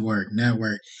 Network.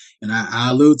 And I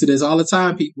allude to this all the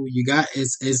time, people.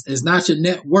 It's not your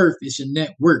net worth, it's your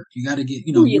network. You got to get,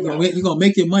 you're going to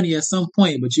make your money at some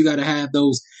point, but you got to have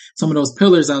some of those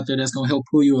pillars out there that's going to help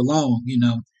pull you along,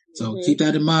 so keep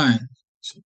that in mind.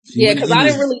 Yeah, because I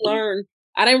didn't really learn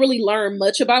I didn't really learn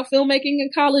much about filmmaking in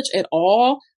college at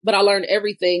all, but I learned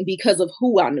everything because of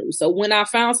who I knew. So when I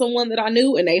found someone that I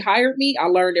knew and they hired me, I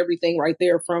learned everything right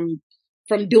there from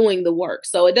doing the work.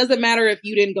 So it doesn't matter if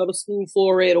you didn't go to school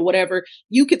for it or whatever.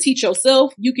 You could teach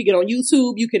yourself. You could get on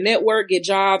YouTube. You can network, get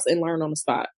jobs, and learn on the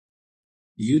spot.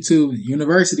 YouTube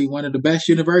University, one of the best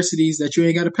universities that you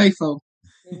ain't got to pay for.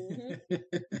 Mm-hmm.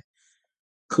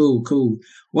 Cool, cool.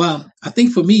 Well, I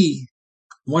think for me,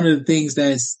 one of the things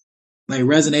that's like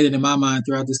resonated in my mind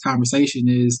throughout this conversation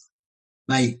is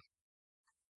like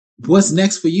what's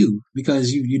next for you,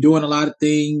 because you're doing a lot of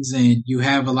things and you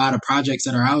have a lot of projects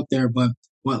that are out there, but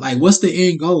what's the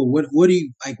end goal? What do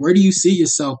you like, where do you see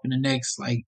yourself in the next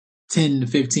like 10 to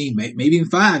 15, maybe in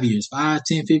 5 years, 5,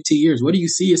 10, 15 years? What do you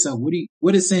see yourself?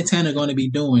 What is Santana going to be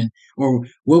doing, or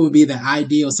what would be the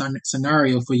ideal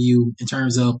scenario for you in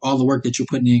terms of all the work that you're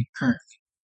putting in currently?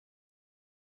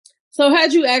 So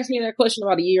had you asked me that question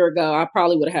about a year ago, I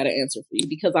probably would have had an answer for you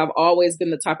because I've always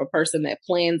been the type of person that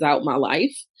plans out my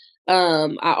life.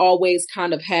 I always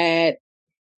kind of had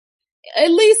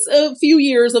at least a few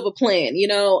years of a plan, you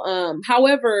know.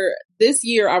 However, this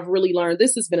year I've really learned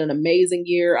this has been an amazing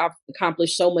year. I've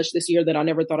accomplished so much this year that I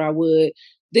never thought I would.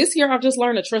 This year I've just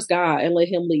learned to trust God and let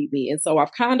him lead me. And so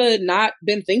I've kind of not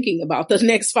been thinking about the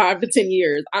next 5 to 10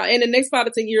 years. In the next 5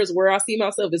 to 10 years, where I see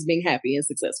myself as being happy and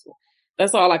successful.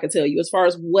 That's all I can tell you. As far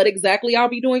as what exactly I'll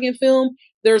be doing in film,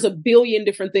 there's a billion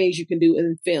different things you can do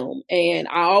in film. And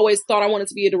I always thought I wanted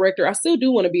to be a director. I still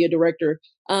do want to be a director.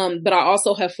 But I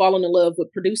also have fallen in love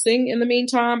with producing in the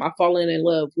meantime. I've fallen in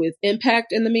love with impact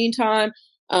in the meantime.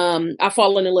 I've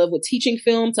fallen in love with teaching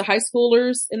film to high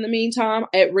schoolers in the meantime,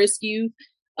 at risk youth.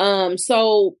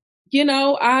 So, you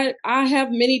know, I have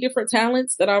many different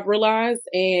talents that I've realized,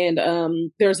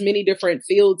 and there's many different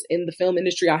fields in the film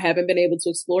industry I haven't been able to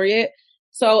explore yet.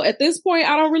 So at this point,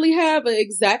 I don't really have an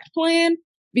exact plan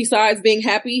besides being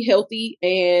happy, healthy,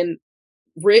 and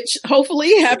rich,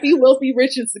 hopefully happy, wealthy,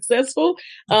 rich, and successful.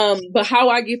 But how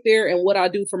I get there and what I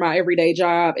do for my everyday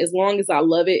job, as long as I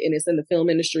love it and it's in the film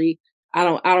industry, I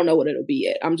don't know what it'll be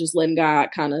yet. I'm just letting God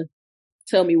kind of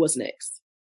tell me what's next.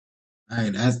 All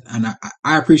right,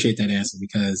 I appreciate that answer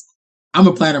because I'm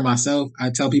a planner myself. I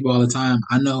tell people all the time,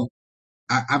 I know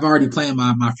I've already planned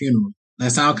my funeral.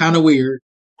 That sounds kind of weird,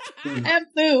 I have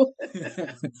to.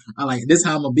 I like this.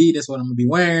 How I'm gonna be. This what I'm gonna be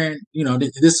wearing. You know,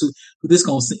 this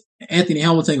gonna sing, Anthony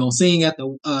Hamilton gonna sing at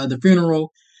the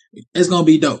funeral. It's gonna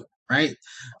be dope, right?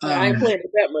 I ain't Um, planning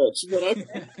that much, but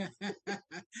okay.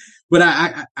 but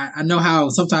I know how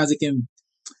sometimes it can,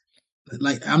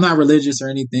 like, I'm not religious or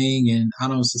anything, and I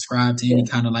don't subscribe to any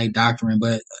Yeah. kind of like doctrine.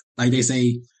 But like they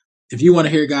say, if you want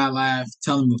to hear God laugh,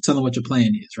 tell him what your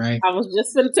plan is, right? I was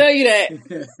just going to tell you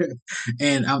that.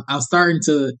 And I'm starting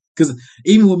to, because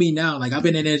even with me now, like I've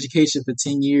been in education for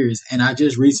 10 years, and I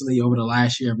just recently over the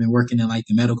last year I've been working in like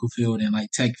the medical field and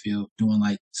like tech field, doing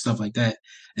like stuff like that.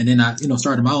 And then I,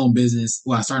 started my own business.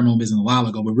 Well, I started my own business a while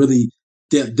ago, but really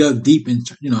dug deep and,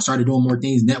 started doing more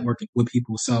things, networking with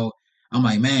people. So I'm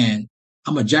like, man,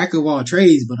 I'm a jack of all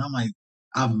trades, but I'm like,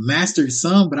 I've mastered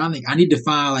some, but I think I need to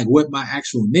find like what my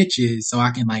actual niche is so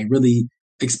I can like really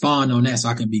expand on that so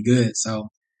I can be good. So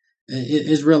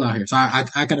it's real out here. So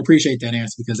I can appreciate that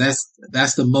answer because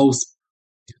that's the most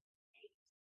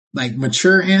like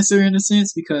mature answer in a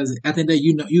sense, because at the end of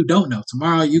the day, you don't know.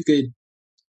 Tomorrow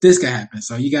this could happen.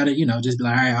 So you gotta, just be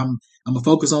like, all right, I'm gonna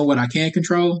focus on what I can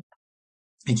control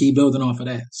and keep building off of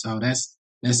that. So that's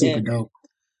Yeah. super dope.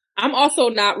 I'm also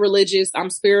not religious.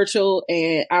 I'm spiritual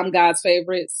and I'm God's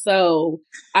favorite. So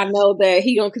I know that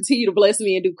he gonna continue to bless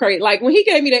me and do crazy. Like when he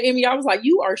gave me that Emmy, I was like,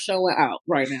 you are showing out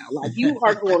right now. Like you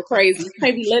are going crazy. You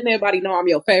can't be letting everybody know I'm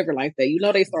your favorite like that. You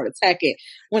know, they start attacking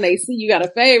when they see you got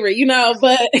a favorite,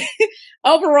 but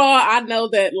overall, I know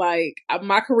that like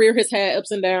my career has had ups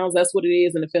and downs. That's what it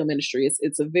is in the film industry.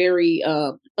 It's a very,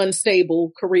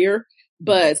 unstable career.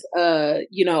 But,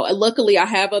 luckily I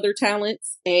have other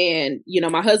talents, and,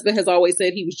 my husband has always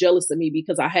said he was jealous of me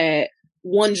because I had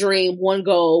one dream, one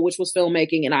goal, which was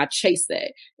filmmaking, and I chased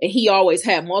that. And he always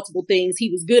had multiple things he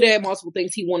was good at, multiple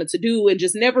things he wanted to do, and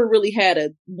just never really had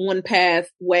a one path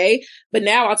way. But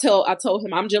now I told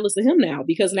him I'm jealous of him now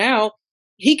because now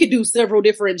he could do several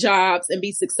different jobs and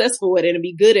be successful at it and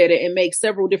be good at it and make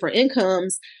several different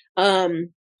incomes.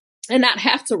 And not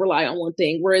have to rely on one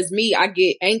thing. Whereas me, I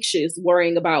get anxious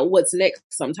worrying about what's next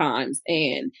sometimes.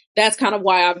 And that's kind of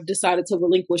why I've decided to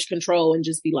relinquish control and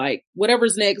just be like,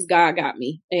 whatever's next, God got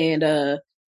me. And,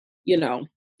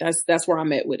 that's where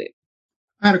I'm at with it.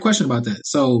 I had a question about that.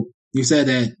 So you said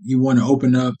that you want to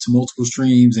open up to multiple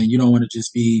streams and you don't want to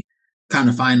just be kind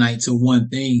of finite to one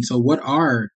thing. So what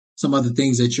are some other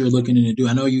things that you're looking to do?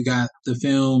 I know you got the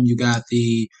film, you got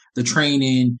the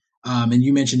training, and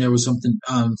you mentioned there was something.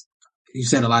 You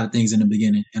said a lot of things in the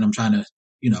beginning, and I'm trying to,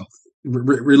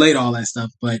 relate all that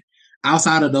stuff. But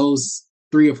outside of those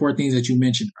 3 or 4 things that you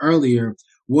mentioned earlier,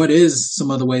 what is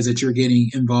some other ways that you're getting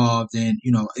involved and,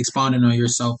 expanding on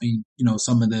yourself and,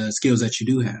 some of the skills that you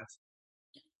do have?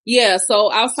 Yeah,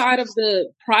 so outside of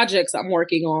the projects I'm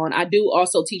working on, I do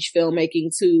also teach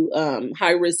filmmaking to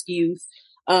high risk youth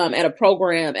at a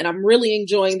program, and I'm really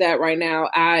enjoying that right now.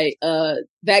 I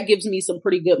that gives me some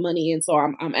pretty good money, and so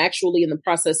I'm actually in the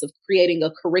process of creating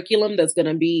a curriculum that's going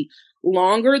to be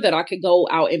longer that I could go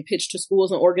out and pitch to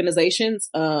schools and organizations.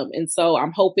 And so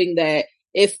I'm hoping that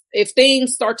if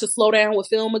things start to slow down with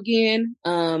film again,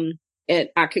 and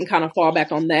I can kind of fall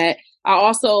back on that. I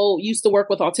also used to work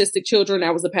with autistic children.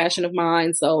 That was a passion of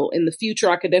mine. So in the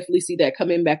future, I could definitely see that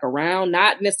coming back around.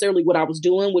 Not necessarily what I was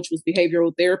doing, which was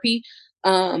behavioral therapy,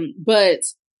 but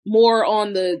more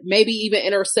on the maybe even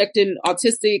intersecting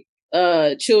autistic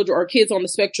children or kids on the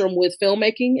spectrum with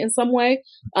filmmaking in some way.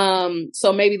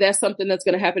 So maybe that's something that's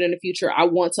going to happen in the future. I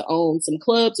want to own some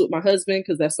clubs with my husband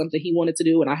because that's something he wanted to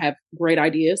do, and I have great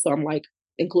ideas. So I'm like,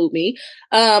 include me.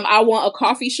 I want a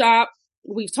coffee shop.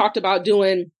 We've talked about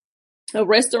doing a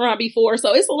restaurant before.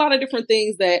 So it's a lot of different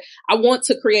things that I want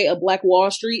to create a Black Wall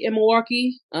Street in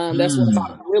Milwaukee. That's one of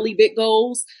my really big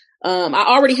goals. I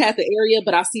already had the area,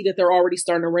 but I see that they're already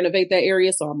starting to renovate that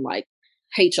area. So I'm like,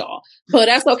 hate y'all, but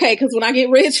that's okay. Cause when I get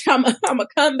rich, I'm gonna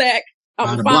come back. I'm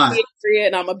gonna find the area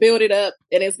and I'm gonna build it up,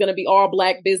 and it's gonna be all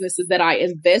Black businesses that I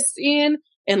invest in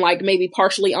and like maybe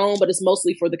partially own, but it's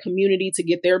mostly for the community to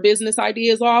get their business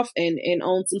ideas off and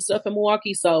own some stuff in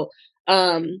Milwaukee. So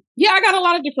yeah, I got a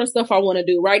lot of different stuff I want to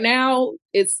do right now.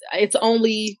 It's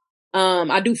only,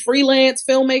 I do freelance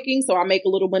filmmaking. So I make a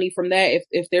little money from that.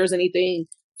 If there's anything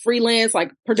freelance,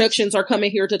 like productions are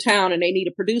coming here to town and they need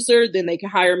a producer, then they can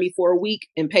hire me for a week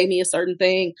and pay me a certain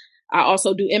thing. I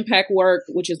also do impact work,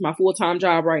 which is my full-time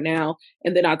job right now.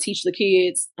 And then I teach the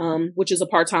kids, which is a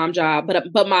part-time job,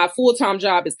 but my full-time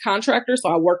job is contractor. So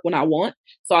I work when I want.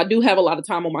 So I do have a lot of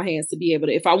time on my hands to be able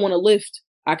to, if I want to lift,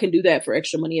 I can do that for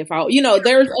extra money. If I,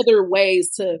 there's other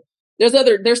ways to,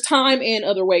 there's time and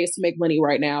other ways to make money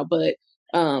right now. But,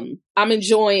 I'm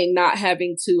enjoying not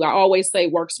having to, I always say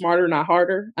work smarter, not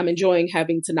harder. I'm enjoying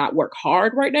having to not work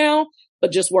hard right now,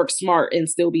 but just work smart and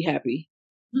still be happy.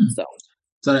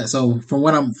 So from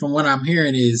what I'm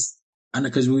hearing is, I know,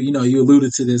 cause you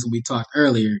alluded to this when we talked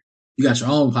earlier, you got your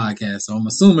own podcast. So I'm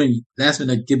assuming that's going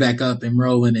to get back up and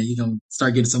rolling and you're going to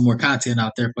start getting some more content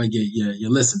out there for your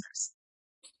listeners.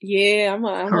 Yeah, I'm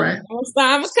gonna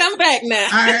come back now.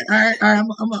 All right. I'm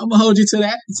gonna hold you to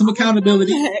that. Some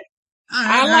accountability.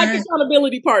 I like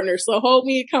accountability partners, so hold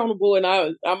me accountable, and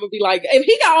I'm gonna be like, if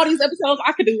he got all these episodes,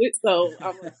 I could do it. So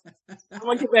I'm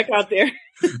gonna get back out there.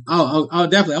 Oh,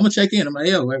 definitely. I'm gonna check in. I'm like,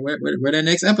 yo, where that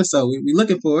next episode? We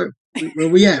looking for it. Where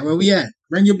we at?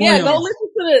 Bring your boy on. Go listen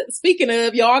to speaking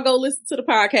of, y'all go listen to the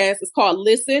podcast. It's called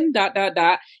Listen ...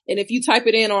 And if you type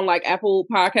it in on like Apple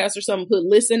Podcasts or something, put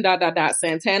Listen ...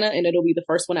 Santana, and it'll be the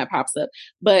first one that pops up.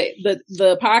 But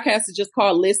the podcast is just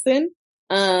called Listen.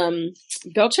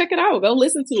 Go check it out. Go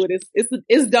listen to it.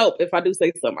 It's dope, if I do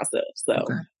say so myself. So.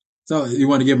 Okay. So you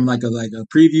want to give them like a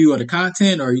preview of the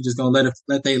content, or are you just gonna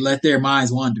let their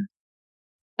minds wander?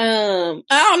 I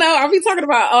don't know. I'll be talking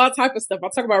about all type of stuff.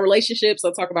 I'll talk about relationships.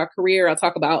 I'll talk about career. I'll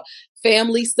talk about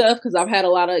family stuff because I've had a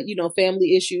lot of,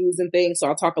 family issues and things. So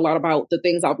I'll talk a lot about the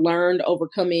things I've learned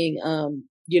overcoming,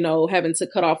 having to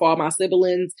cut off all my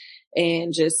siblings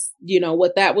and just,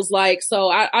 what that was like.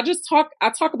 So I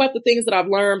talk about the things that I've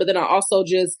learned, but then I also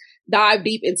just dive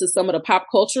deep into some of the pop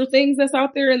culture things that's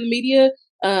out there in the media.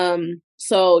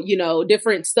 So,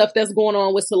 different stuff that's going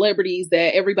on with celebrities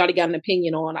that everybody got an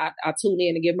opinion on. I tune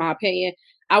in to give my opinion.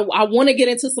 I want to get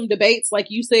into some debates, like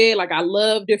you said. Like, I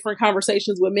love different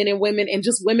conversations with men and women, and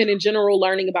just women in general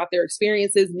learning about their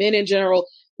experiences, men in general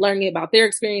learning about their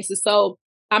experiences. So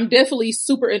I'm definitely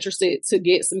super interested to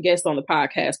get some guests on the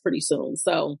podcast pretty soon.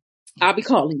 So I'll be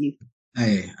calling you.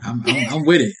 Hey, I'm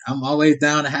with it. I'm always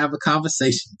down to have a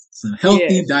conversation, some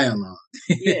healthy dialogue.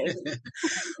 Yes.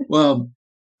 Well,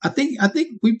 I think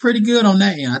we're pretty good on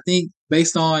that end. I think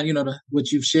based on,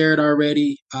 what you've shared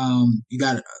already, you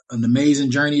got an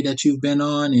amazing journey that you've been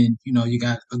on, and, you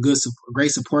got a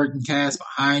great supporting cast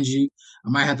behind you. I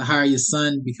might have to hire your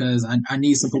son because I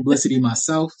need some publicity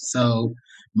myself. So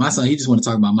my son, he just want to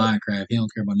talk about Minecraft. He don't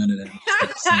care about none of that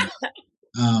stuff.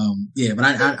 So, but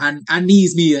I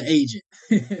needs me an agent.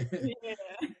 Yeah.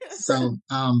 So,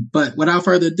 but without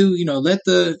further ado, let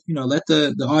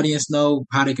the audience know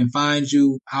how they can find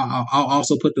you. I'll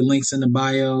also put the links in the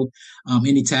bio,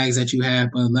 any tags that you have,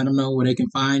 but let them know where they can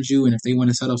find you. And if they want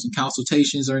to set up some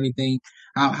consultations or anything,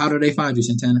 how do they find you,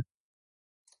 Santana?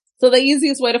 So the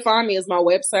easiest way to find me is my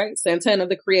website,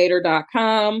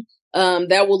 santanathecreator.com.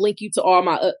 That will link you to all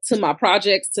my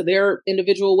projects, to their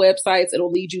individual websites.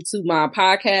 It'll lead you to my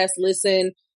podcast,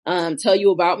 listen, tell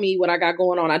you about me, what I got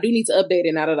going on. I do need to update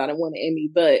it now that I don't want an Emmy,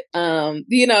 but,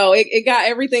 it got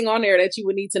everything on there that you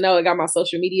would need to know. It got my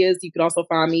social medias. You can also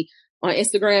find me on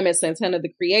Instagram at Santana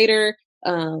the Creator,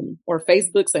 or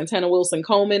Facebook, Santana Wilson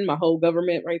Coleman, my whole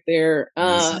government right there.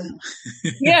 Yes.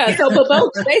 Yeah, so but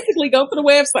both basically go to the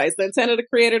website,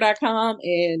 santanathecreator.com,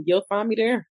 and you'll find me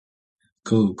there.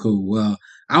 Cool, cool. Well,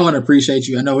 I want to appreciate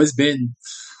you. I know it's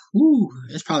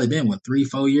probably been what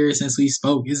 3-4 years since we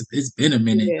spoke. It's been a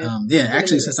minute. Yeah, Yeah, in a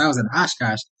actually, minute. since I was in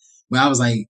Oshkosh, where I was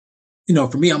like,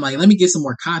 for me, I'm like, let me get some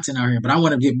more content out here, but I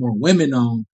want to get more women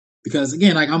on because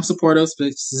again, like I'm supportive,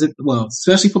 well,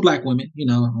 especially for Black women.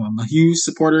 I'm a huge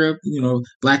supporter of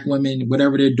Black women,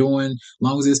 whatever they're doing, as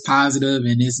long as it's positive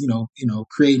and it's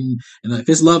creating. And if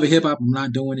it's love and hip hop, I'm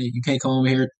not doing it. You can't come over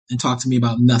here and talk to me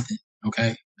about nothing.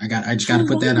 Okay, I just got to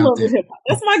put that out there.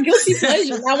 That's my guilty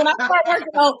pleasure. Now, when I start working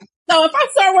on, so if I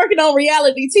start working on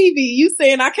reality TV, you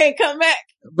saying I can't come back?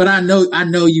 But I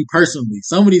know you personally.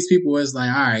 Some of these people is like,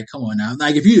 all right, come on now.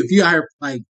 Like if you are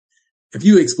like if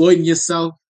you exploiting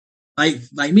yourself, like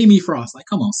Mimi Frost, like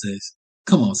come on sis,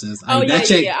 Oh like yeah, that yeah,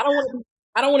 check, yeah.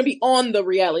 I don't want to be on the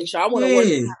reality show. I want to work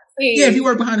yeah, behind the yeah. If you scenes.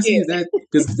 work behind the scenes, Yeah, that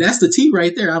because that's the tea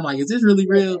right there. I'm like, is this really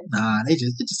real? Nah, they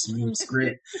just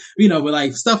script, but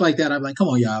like stuff like that. I'm like, come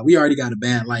on, y'all, we already got a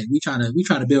bad like we trying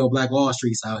to build Black Wall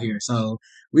Streets out here, so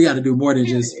we got to do more than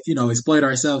just exploit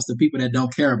ourselves to people that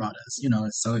don't care about us,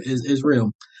 so it's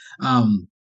real. Um,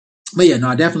 but yeah, no,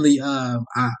 I definitely, I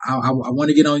want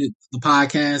to get on the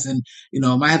podcast and,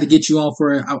 I might have to get you on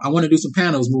I want to do some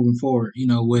panels moving forward,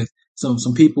 with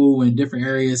some people in different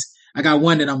areas. I got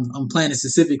one that I'm planning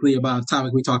specifically about a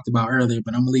topic we talked about earlier,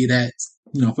 but I'm gonna leave that,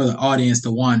 for the audience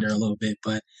to wander a little bit.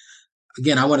 But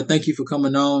again, I want to thank you for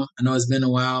coming on. I know it's been a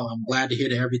while. I'm glad to hear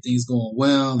that everything's going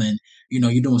well and,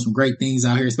 you're doing some great things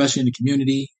out here, especially in the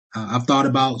community. I've thought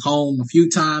about home a few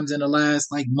times in the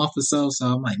last like month or so. So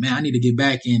I'm like, man, I need to get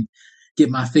back and get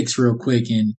my fix real quick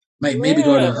and maybe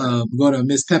yeah, go to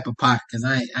Miss Pepper Pot because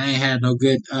I ain't had no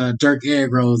good jerk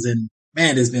egg rolls and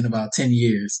man, it's been about 10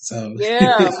 years. So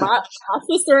yeah. My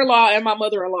sister-in-law and my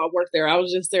mother-in-law work there. I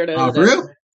was just there the oh, other for day. real?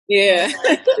 Yeah.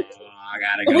 I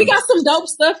gotta We go. got some dope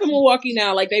stuff in Milwaukee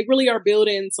now. Like they really are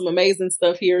building some amazing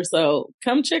stuff here. So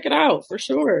come check it out for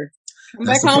sure. Come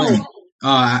That's back the plan. home.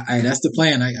 That's the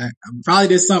plan. Probably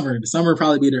this summer. The summer will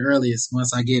probably be the earliest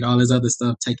once I get all this other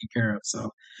stuff taken care of.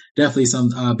 So definitely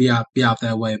be out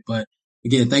that way. But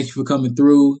again, thank you for coming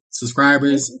through. Thank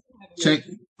Subscribers, you for having me.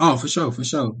 check. Oh, for sure, for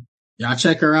sure. Y'all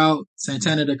check her out.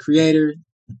 Santana the Creator.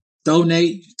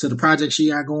 Donate to the project she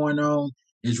got going on.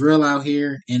 It's real out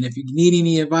here. And if you need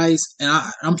any advice, and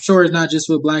I'm sure it's not just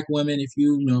for Black women, if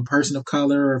a person of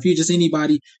color, or if you just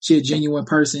anybody, she's a genuine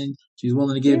person. She's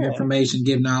willing to give Yeah. information,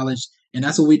 give knowledge. And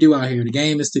that's what we do out here. The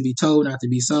game is to be told, not to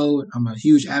be sold. I'm a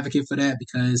huge advocate for that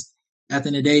because at the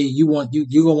end of the day, you're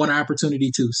gonna want an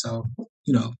opportunity too. So,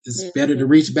 it's better to Mhm.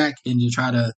 reach back and to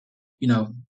try to, you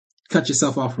know, cut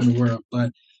yourself off from the world.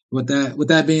 But with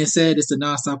that being said, it's the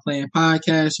Nonstop Playing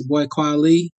Podcast. Your boy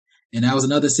Kwali, and that was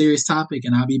another serious topic.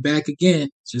 And I'll be back again.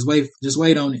 Just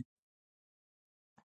wait on it.